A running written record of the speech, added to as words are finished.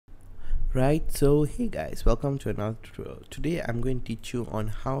Right, so hey guys, welcome to another tutorial. Today I'm going to teach you on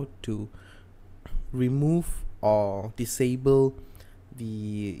how to remove or disable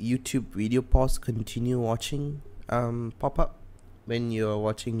the YouTube video pause continue watching pop-up when you're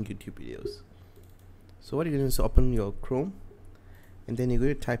watching YouTube videos. So what you're going to do is open your Chrome, and then you're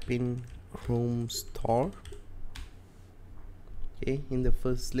going to type in Chrome Store. Okay, in the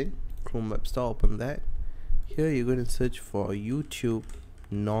first link, Chrome Web Store, open that. Here you're going to search for YouTube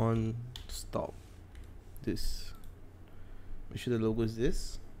non-stop. This, make sure the logo is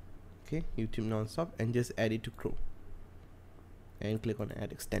this. Okay, YouTube non-stop, and just add it to Chrome and click on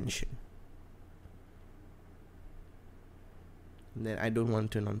add extension. And then I don't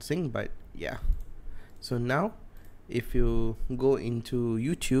want to turn on sync, but yeah. So now if you go into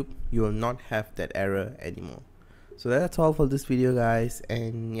YouTube, you will not have that error anymore. So that's all for this video guys,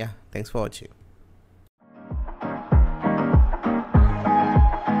 and yeah, thanks for watching.